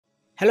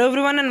Hello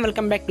everyone and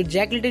welcome back to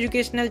जैकलिट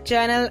educational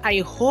channel. I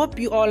hope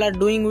you all are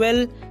doing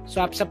well. सो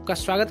आप सबका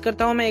स्वागत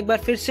करता हूं मैं एक बार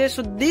फिर से।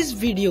 So this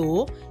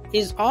video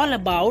is all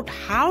about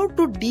how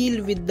to deal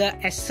with the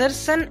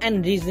assertion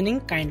and reasoning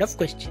kind of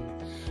question.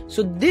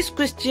 So this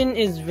question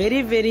is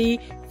very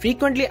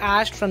frequently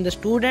asked from the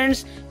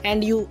students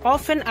and you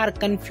often are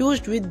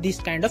confused with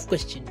this kind of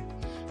question.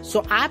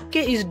 So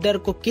आपके इस डर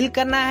को किल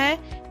करना है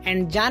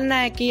and जानना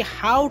है कि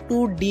how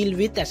to deal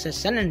with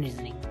assertion and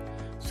reasoning.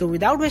 So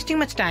without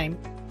wasting much time,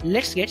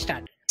 let's get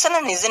started. assertion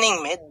and reasoning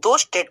में दो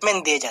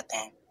स्टेटमेंट दिए जाते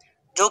हैं,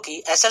 जो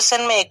कि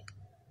assertion में एक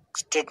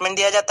स्टेटमेंट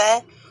दिया जाता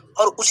है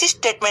और उसी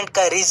स्टेटमेंट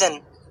का रीजन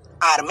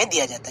आर में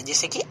दिया जाता है,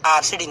 जिसे कि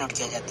आर से डिनोट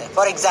किया जाता है।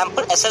 फॉर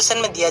एग्जाम्पल, असर्शन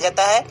में दिया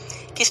जाता है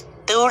कि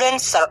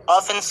students are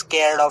often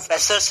scared of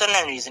assertion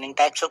and reasoning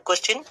types of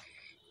question.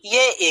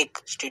 ये एक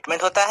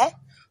स्टेटमेंट होता है।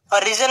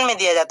 और रीजन में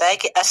दिया जाता है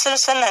कि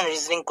assertion and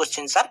reasoning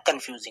questions are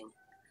confusing.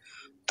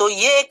 तो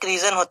ये एक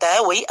रीजन होता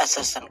है वही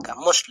असर्शन का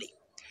मोस्टली।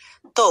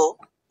 तो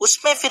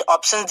उसमें फिर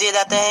ऑप्शंस दिए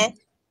जाते हैं।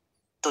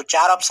 तो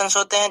 4 ऑप्शंस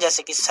होते हैं,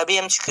 जैसे कि सभी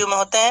एमसीक्यू में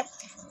होते हैं।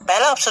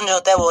 पहला ऑप्शन जो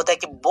होता है वो होता है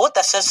कि both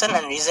assertion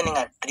and reasoning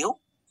are true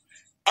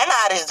and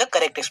are is the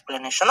correct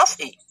explanation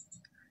of ए।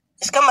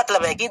 इसका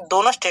मतलब है कि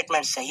दोनों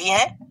स्टेटमेंट सही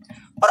हैं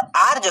और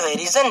आर जो है,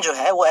 रीजन जो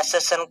है, वो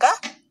असर्शन का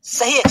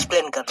सही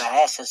एक्सप्लेन कर रहा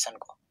है असर्शन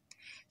को।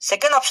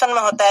 सेकंड ऑप्शन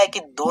में होता है कि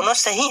दोनों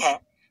सही हैं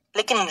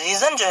लेकिन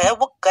रीजन जो है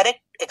वो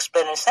करेक्ट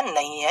एक्सप्लेनेशन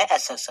नहीं है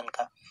असर्शन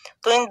का।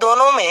 तो इन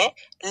दोनों में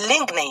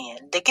लिंक नहीं है,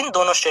 लेकिन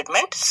दोनों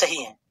स्टेटमेंट सही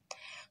हैं।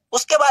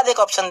 उसके बाद एक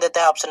ऑप्शन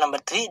देता है, ऑप्शन नंबर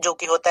 3, जो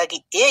कि होता है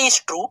कि ए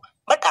is true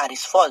but are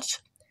is false.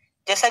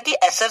 जैसा कि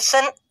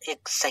असर्शन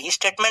एक सही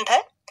स्टेटमेंट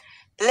है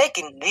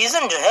लेकिन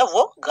रीजन जो है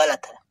वो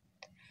गलत है।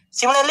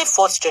 सिमिलरली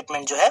फोर्थ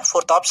स्टेटमेंट जो है,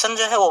 फोर्थ ऑप्शन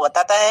जो है, वो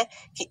बताता है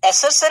कि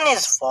असर्शन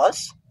इज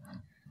फॉल्स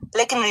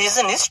लेकिन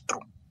रीजन इज ट्रू।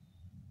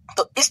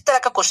 तो इस तरह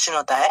का क्वेश्चन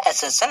होता है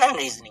असर्शन एंड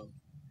रीजनिंग।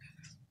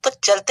 तो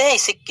चलते हैं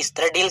इसे किस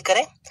तरह डील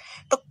करें।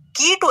 तो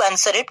की टू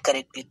आंसर इट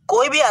करेक्टली,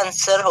 कोई भी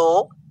आंसर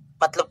हो,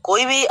 मतलब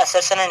कोई भी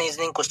असर्शन एंड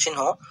रीजनिंग क्वेश्चन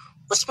हो,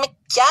 उसमें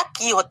क्या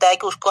की होता है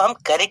कि उसको हम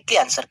करेक्टली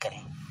आंसर करें।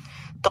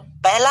 तो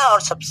पहला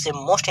और सबसे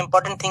मोस्ट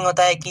इंपॉर्टेंट थिंग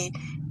होता है कि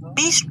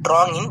be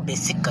strong in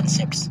basic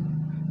concepts.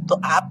 तो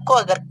आपको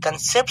अगर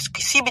कंसेप्ट्स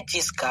किसी भी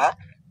चीज का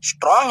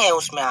स्ट्रॉन्ग है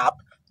उसमें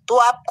तो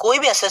आप कोई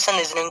भी असर्शन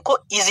रीजनिंग को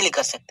इजीली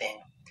कर सकते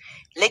हैं।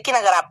 लेकिन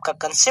अगर आपका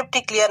कंसेप्ट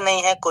ही क्लियर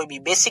नहीं है, कोई भी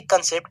बेसिक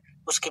कंसेप्ट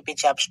उसके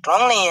पीछे आप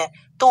स्ट्रॉन्ग नहीं है,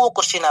 तो वो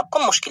क्वेश्चन आपको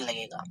मुश्किल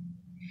लगेगा।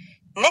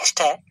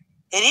 नेक्स्ट है,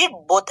 read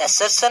both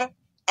assertion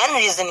and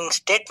reasoning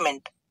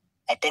statement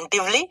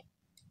attentively,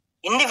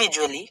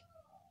 individually,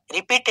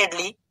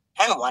 repeatedly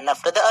and one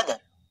after the other.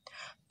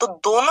 तो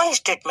दोनों ही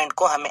स्टेटमेंट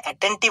को हमें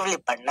अटेंटिवली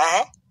पढ़ना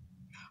है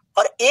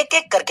और एक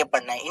एक करके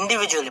पढ़ना है,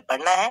 इंडिविजुअली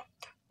पढ़ना है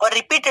और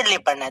रिपीटेडली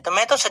पढ़ना है। तो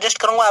मैं तो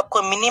सजेस्ट करूंगा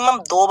आपको मिनिमम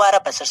 2 बार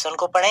आप असर्शन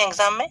को पढ़ें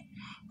एग्जाम में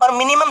और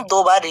मिनिमम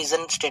 2 बार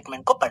रीजन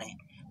स्टेटमेंट को पढ़ें।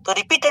 तो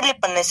रिपीटेडली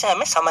पढ़ने से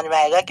हमें समझ में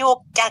आएगा कि वो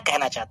क्या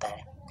कहना चाहता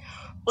है।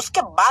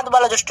 उसके बाद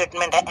वाला जो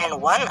स्टेटमेंट है, and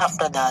one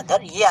after the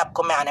other, ये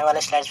आपको मैं आने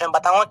वाले स्लाइड्स में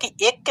बताऊंगा कि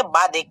एक के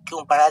बाद एक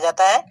क्यों पढ़ा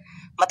जाता है,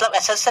 मतलब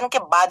असर्शन के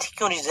बाद ही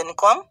क्यों रीजनिंग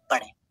को हम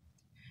पढ़ें।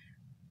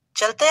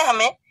 चलते हैं,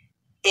 हमें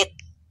एक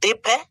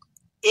टिप है,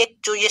 एक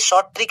जो ये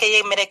शॉर्ट ट्रिक है,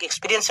 ये मेरे एक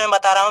एक्सपीरियंस में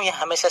बता रहा हूँ, ये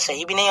हमेशा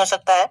सही भी नहीं हो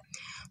सकता है।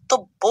 तो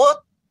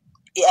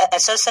both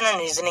assertion and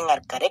reasoning are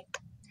correct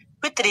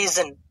with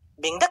reason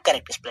being the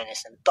correct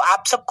explanation. तो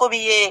आप सबको भी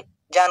ये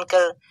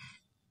जानकर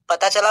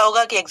पता चला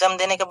होगा कि एग्जाम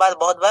देने के बाद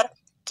बहुत बार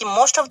कि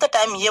मोस्ट ऑफ द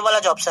टाइम ये वाला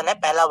जो ऑप्शन है,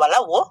 पहला वाला,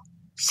 वो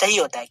सही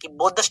होता है कि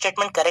बोथ द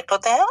स्टेटमेंट करेक्ट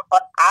होते हैं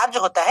और आर जो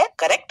होता है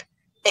करेक्ट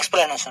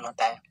एक्सप्लेनेशन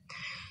होता है।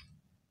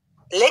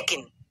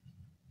 लेकिन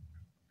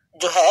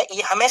जो है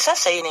ये हमेशा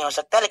सही नहीं हो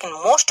सकता, लेकिन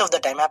मोस्ट ऑफ द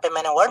टाइम, यहाँ पे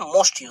मैंने वर्ड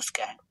मोस्ट यूज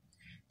किया है।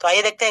 तो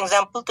आइए देखते हैं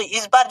एग्जाम्पल। तो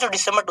इस बार जो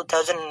दिसंबर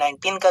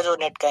 2019 का जो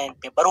नेट का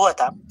पेपर हुआ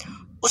था,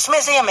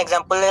 उसमें से हम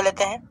एग्जाम्पल ले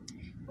लेते हैं।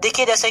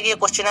 देखिए, जैसे कि ये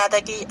क्वेश्चन आया था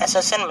कि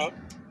असर्शन में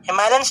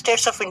Himalayan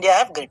states of India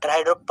have greater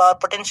hydro power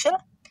potential.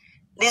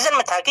 Reason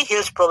में था कि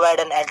hills provide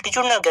an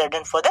altitudinal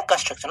gradient for the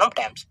construction of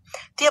dams.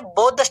 तो ये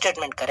बोथ द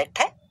स्टेटमेंट करेक्ट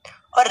है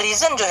और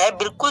रीजन जो है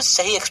बिल्कुल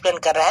सही एक्सप्लेन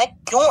कर रहा है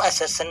क्यों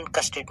असर्शन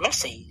का स्टेटमेंट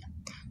सही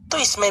है। तो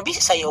इसमें भी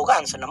सही होगा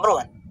आंसर नंबर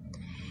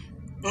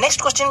 1।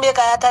 नेक्स्ट क्वेश्चन भी एक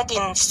आया था कि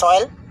इन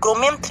सॉइल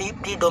क्रोमियम 3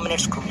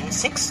 प्रीडोमिनेट्स क्रोमियम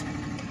 6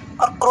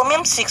 और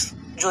क्रोमियम 6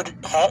 जो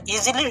है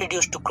easily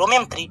reduce two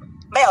chromium 3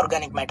 bye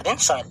organic matter in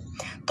soil.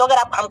 तो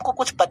अगर हमको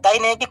कुछ पता ही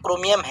नहीं कि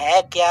क्रोमियम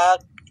है क्या,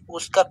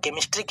 उसका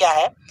केमिस्ट्री क्या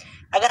है,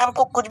 अगर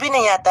हमको कुछ भी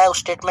नहीं आता है उस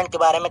स्टेटमेंट के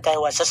बारे में, चाहे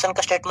वो असर्शन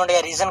का स्टेटमेंट या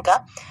रीजन का,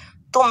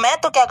 तो मैं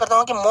तो क्या करता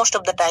हूँ कि most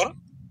of the time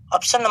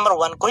option number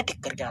 1 को ही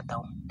टिक करके आता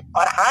हूँ।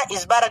 और हाँ,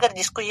 इस बार अगर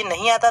जिसको ये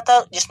नहीं आता था,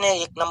 जिसने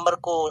 1 नंबर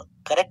को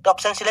करेक्ट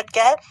ऑप्शन सिलेक्ट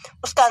किया है,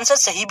 उसका आंसर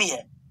सही भी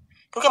है,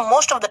 क्योंकि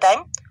मोस्ट ऑफ द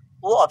टाइम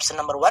वो ऑप्शन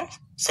नंबर 1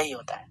 सही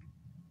होता है।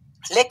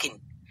 लेकिन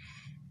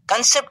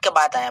कंसेप्ट के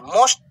बाद आया,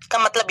 मोस्ट का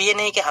मतलब ये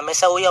नहीं कि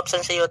हमेशा वही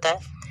ऑप्शन सही होता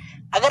है।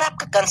 अगर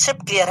आपका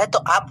कंसेप्ट क्लियर है तो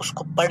आप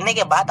उसको पढ़ने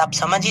के बाद आप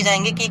समझ ही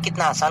जाएंगे कि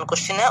कितना आसान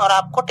क्वेश्चन है और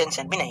आपको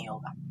टेंशन भी नहीं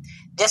होगा।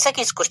 जैसा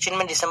कि इस क्वेश्चन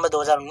में दिसंबर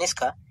 2019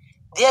 का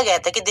दिया गया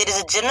था कि there is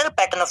a general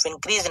pattern of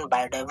increase in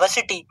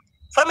biodiversity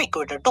from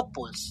equator two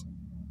poles.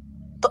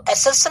 तो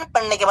assertion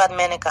पढ़ने के बाद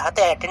मैंने कहा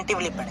था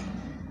अटेंटिवली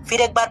पढ़ें।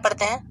 फिर एक बार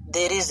पढ़ते हैं।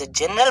 There is a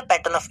general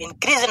pattern of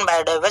increase in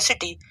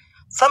biodiversity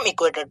from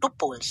equator to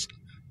poles।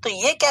 तो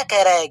ये क्या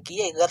कह रहा है कि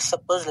अगर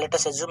सपोज लेट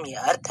अस अज्यूम ये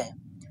अर्थ है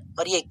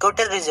और ये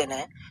इक्वेटर रीजन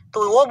है,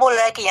 तो वो बोल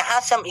रहा है कि यहाँ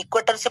से हम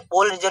इक्वेटर से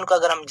पोल रीजन को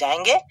अगर हम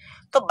जाएंगे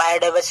तो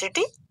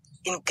बायोडाइवर्सिटी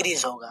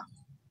इंक्रीज होगा।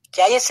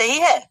 क्या ये सही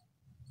है?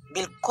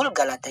 बिल्कुल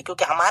गलत है,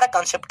 क्योंकि हमारा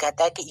कॉन्सेप्ट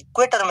कहता है कि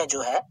इक्वेटर में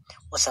जो है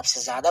वो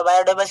सबसे ज्यादा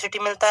बायोडाइवर्सिटी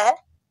मिलता है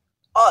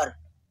और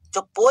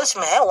जो पोल्स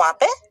में है वहां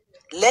पे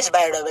लेस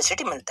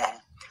बायोडाइवर्सिटी मिलता है।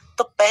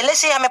 तो पहले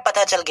से हमें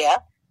पता चल गया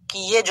कि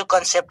ये जो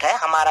कॉन्सेप्ट है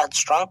हमारा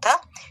स्ट्रांग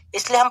था,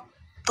 इसलिए हम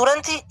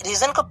तुरंत ही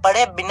रीजन को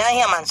पढ़े बिना ही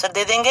हम आंसर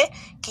दे देंगे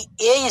कि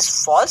ए is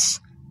false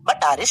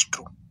but are is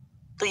true.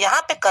 तो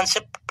यहाँ पे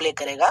कॉन्सेप्ट प्ले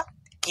करेगा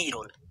की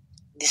रोल।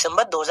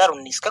 दिसंबर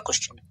 2019 का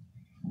क्वेश्चन।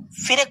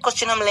 फिर एक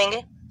क्वेश्चन हम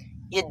लेंगे,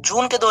 ये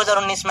जून के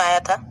 2019 में आया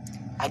था।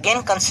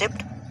 अगेन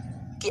कॉन्सेप्ट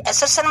कि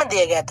असर्शन में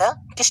दिया गया था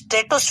कि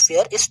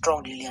stratosphere is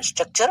strongly linear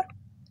structure,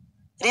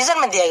 reason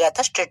में दिया गया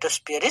था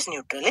स्ट्रेटोस्फीयर इज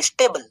न्यूट्रली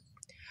स्टेबल।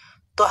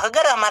 तो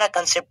अगर हमारा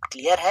कंसेप्ट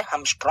क्लियर है,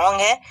 हम स्ट्रांग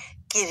है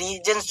कि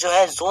रीजन्स जो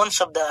है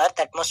zones of the earth,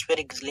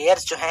 atmospheric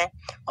layers जो हैं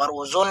और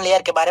ओजोन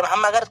लेयर के बारे में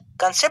हम अगर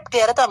कंसेप्ट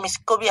क्लियर है तो हम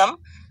इसको भी हम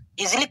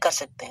इजीली कर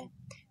सकते हैं।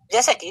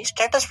 जैसा कि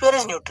स्ट्रेटोस्फीयर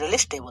इज न्यूट्रली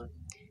स्टेबल,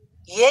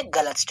 ये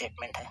गलत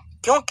स्टेटमेंट है,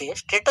 क्योंकि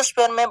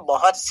स्ट्रेटोस्फीयर में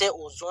बहुत से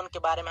ओजोन के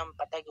बारे में हमें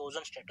पता है कि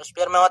ओजोन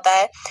स्ट्रेटोस्फीयर में होता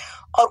है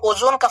और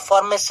ओजोन का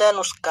फॉर्मेशन,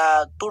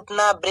 उसका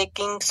टूटना,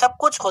 ब्रेकिंग सब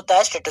कुछ होता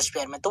है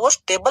स्ट्रेटोस्फीयर में। तो वो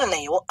स्टेबल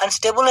नहीं, वो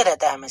अनस्टेबल ही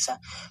रहता है हमेशा।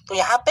 तो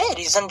यहाँ पे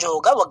रीजन जो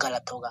होगा वो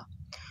गलत होगा।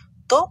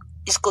 तो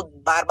इसको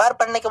बार बार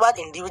पढ़ने के बाद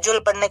इंडिविजुअल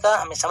पढ़ने का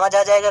हमें समझ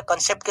आ जाएगा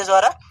कंसेप्ट के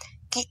द्वारा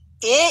कि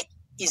ए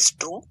is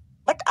true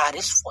but are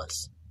is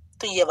false.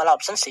 तो ये वाला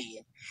ऑप्शन सही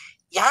है।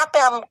 यहाँ पे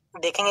हम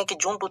देखेंगे कि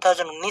जून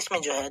 2019 में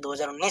जो है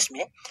 2019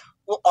 में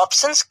वो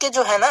ऑप्शंस के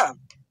जो है ना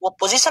वो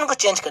पोजीशन को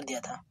चेंज कर दिया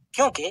था,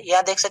 क्योंकि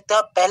यहाँ देख सकते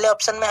हो पहले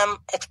ऑप्शन में हम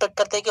एक्सपेक्ट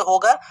करते हैं कि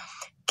होगा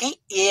कि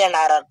A and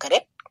are are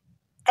correct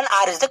and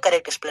are is the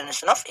correct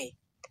explanation of ए,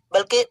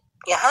 बल्कि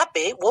यहाँ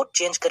पे वो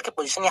चेंज करके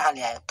पोजीशन यहाँ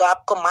ले आया। तो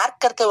आपको मार्क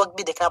करते वक्त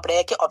भी देखना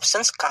पड़ेगा कि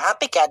ऑप्शंस कहाँ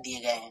पे क्या दिए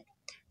गए हैं।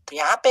 तो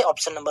यहाँ पे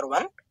ऑप्शन नंबर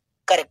 1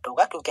 करेक्ट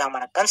होगा, क्योंकि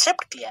हमारा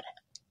कंसेप्ट क्लियर है।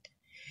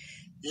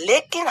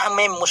 लेकिन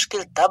हमें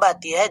मुश्किल तब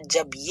आती है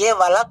जब ये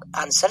वाला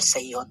आंसर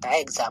सही होता है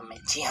एग्जाम में।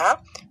 जी हाँ,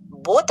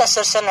 both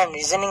assertion and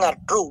reasoning are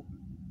true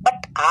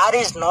but are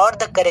is not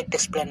the correct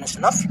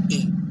explanation of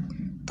ए।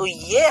 तो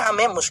ये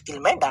हमें मुश्किल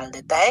में डाल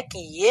देता है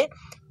कि ये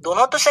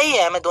दोनों तो सही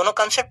है, हमें दोनों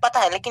कंसेप्ट पता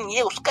है, लेकिन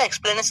ये उसका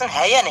एक्सप्लेनेशन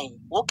है या नहीं,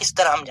 वो किस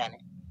तरह हम जाने।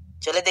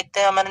 चले देखते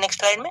हैं हमारे नेक्स्ट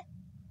स्लाइड में।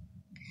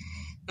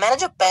 मैंने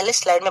जो पहले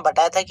स्लाइड में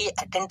बताया था कि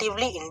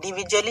attentively,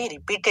 individually,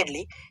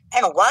 repeatedly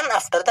and one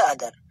after the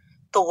other.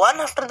 तो वन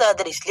आफ्टर द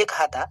अदर इसलिए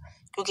कहा था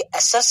क्योंकि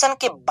असर्शन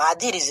के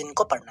बाद ही रीजन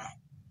को पढ़ना है,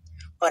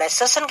 और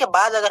असर्शन के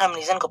बाद अगर हम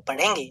रीजन को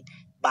पढ़ेंगे,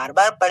 बार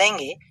बार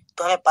पढ़ेंगे,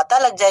 तो हमें पता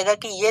लग जाएगा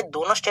कि ये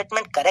दोनों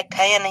स्टेटमेंट करेक्ट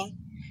है या नहीं।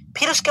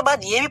 फिर उसके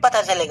बाद ये भी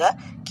पता चलेगा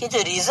कि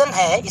जो रीजन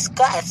है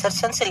इसका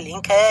असर्शन से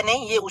लिंक है या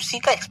नहीं, ये उसी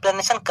का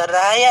एक्सप्लेनेशन कर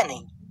रहा है या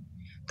नहीं।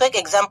 तो एक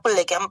एग्जाम्पल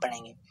लेके हम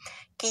पढ़ेंगे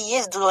कि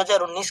ये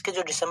 2019 के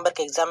जो दिसंबर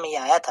के एग्जाम में ये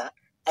आया था।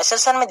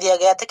 असर्शन में दिया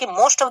गया था कि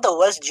most of the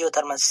world's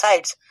geothermal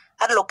sites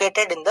are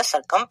located in the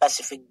circum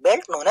Pacific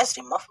belt known as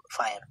rim of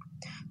fire.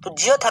 तो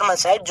जियोथर्मल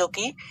साइट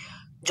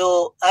जो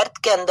अर्थ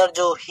के अंदर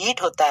जो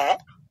हीट होता है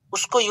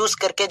उसको यूज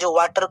करके, जो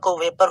वाटर को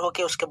वेपर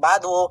होके उसके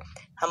बाद वो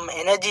हम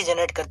एनर्जी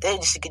जनरेट करते हैं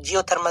जिसे कि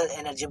जियोथर्मल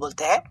एनर्जी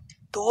बोलते हैं,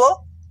 तो वो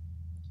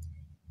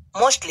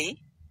मोस्टली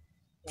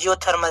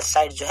जियोथर्मल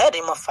साइट जो है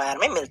रिम ऑफ फायर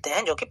में मिलते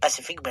हैं, जो कि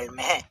पैसिफिक बेल्ट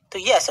में है। तो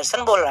ये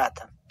असर्शन बोल रहा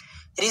था।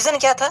 रीजन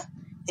क्या था?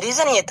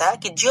 रीजन ये था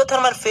कि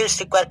geothermal fields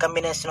require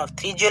combination of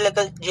 3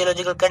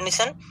 geological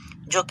condition,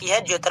 जो कि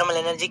है जियोथर्मल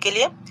एनर्जी के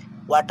लिए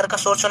वाटर का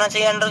सोर्स होना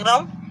चाहिए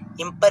underground,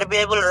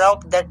 impermeable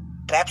rock that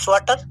traps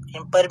water,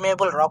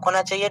 impermeable rock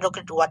होना चाहिए जो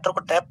कि वाटर को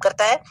ट्रैप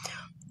करता है,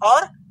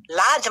 और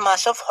large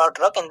mass of hot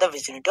rock in the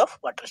vicinity of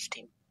water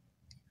stream.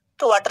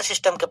 तो वाटर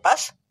सिस्टम के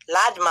पास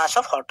large mass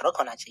of hot rock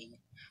होना चाहिए।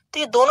 तो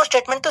ये दोनों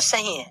स्टेटमेंट तो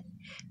सही है,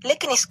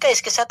 लेकिन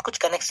इसके साथ कुछ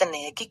कनेक्शन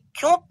नहीं है कि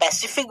क्यों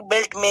पैसिफिक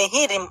बेल्ट में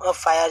ही रिम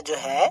ऑफ फायर जो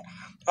है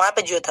वहां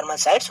पे जियोथर्मल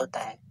साइट्स होता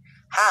है।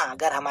 हाँ,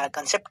 अगर हमारा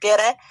कंसेप्ट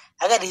क्लियर है,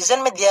 अगर रीजन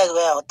में दिया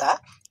गया होता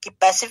कि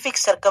पैसिफिक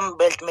सर्कम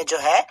बेल्ट में जो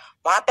है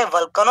वहां पे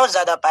वल्कनो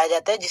ज्यादा पाए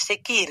जाते हैं जिससे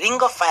कि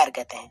रिंग ऑफ फायर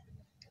कहते हैं,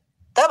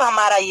 तब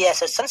हमारा ये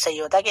असर्शन सही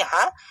होता कि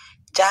हाँ,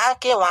 जहाँ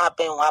के वहां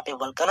पे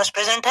वल्कनोस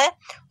प्रेजेंट है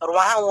और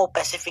वहां वो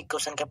पैसिफिक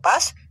ओशन के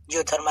पास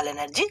जियोथर्मल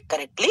एनर्जी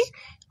करेक्टली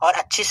और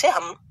अच्छी से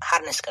हम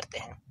हार्नेस करते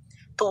हैं,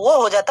 तो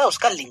वो हो जाता है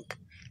उसका लिंक।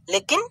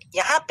 लेकिन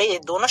यहाँ पे ये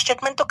दोनों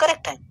स्टेटमेंट तो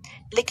करेक्ट है,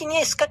 लेकिन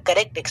ये इसका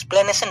करेक्ट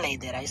एक्सप्लेनेशन नहीं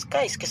दे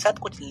रहा। इसके साथ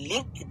कुछ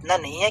लिंक इतना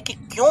नहीं है कि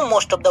क्यों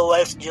most of the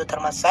world's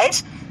geothermal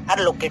sites are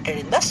located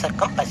in the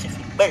circum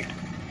Pacific belt.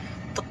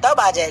 तो तब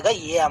आ जाएगा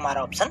ये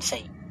हमारा ऑप्शन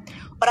सही।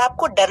 और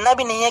आपको डरना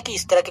भी नहीं है कि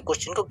इस तरह के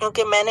क्वेश्चन को,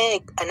 क्योंकि मैंने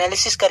एक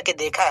एनालिसिस करके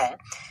देखा है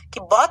कि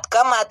बहुत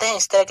कम आते हैं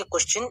इस तरह के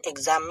क्वेश्चन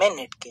एग्जाम में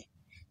नेट के।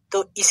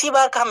 तो इसी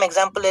बार का हम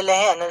एग्जाम्पल ले रहे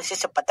हैं।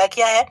 एनालिसिस से पता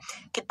किया है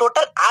कि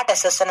टोटल 8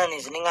 असर्शन एंड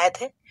रीजनिंग आए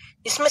थे,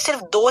 इसमें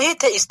सिर्फ 2 ही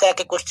थे इस तरह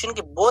के क्वेश्चन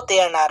की both A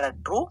and are are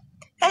true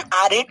and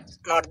are it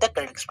not the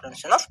correct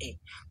explanation of A।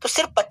 तो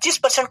सिर्फ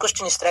 25%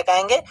 क्वेश्चन इस तरह के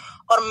आएंगे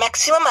और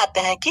मैक्सिमम आते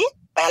हैं कि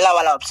पहला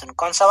वाला ऑप्शन,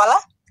 कौन सा वाला,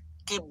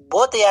 कि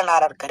both A and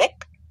R are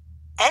correct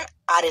and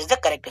R is the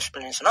correct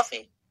explanation of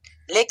A।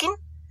 लेकिन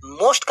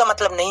मोस्ट का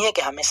मतलब नहीं है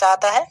कि हमेशा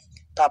आता है,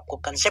 तो आपको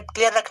कंसेप्ट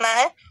क्लियर रखना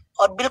है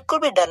और बिल्कुल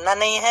भी डरना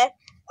नहीं है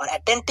और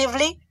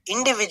अटेंटिवली,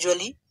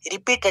 इंडिविजुअली,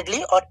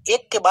 रिपीटेडली और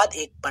एक के बाद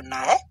एक पढ़ना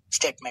है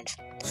statements.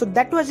 So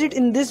that was it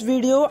in this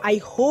video. I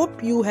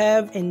hope you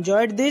have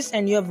enjoyed this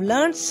and you have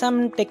learned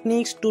some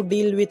techniques to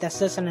deal with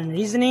assertion and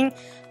reasoning.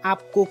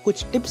 आपको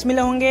कुछ टिप्स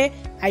मिले होंगे.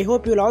 I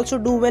hope you will also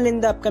do well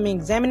in the upcoming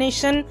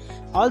examination.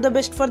 All the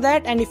best for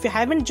that. And if you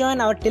haven't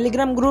joined our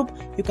Telegram group,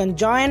 you can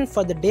join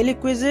for the daily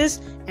quizzes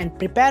and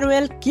prepare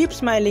well, keep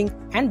smiling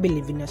and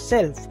believe in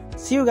yourself.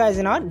 See you guys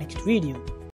in our next video.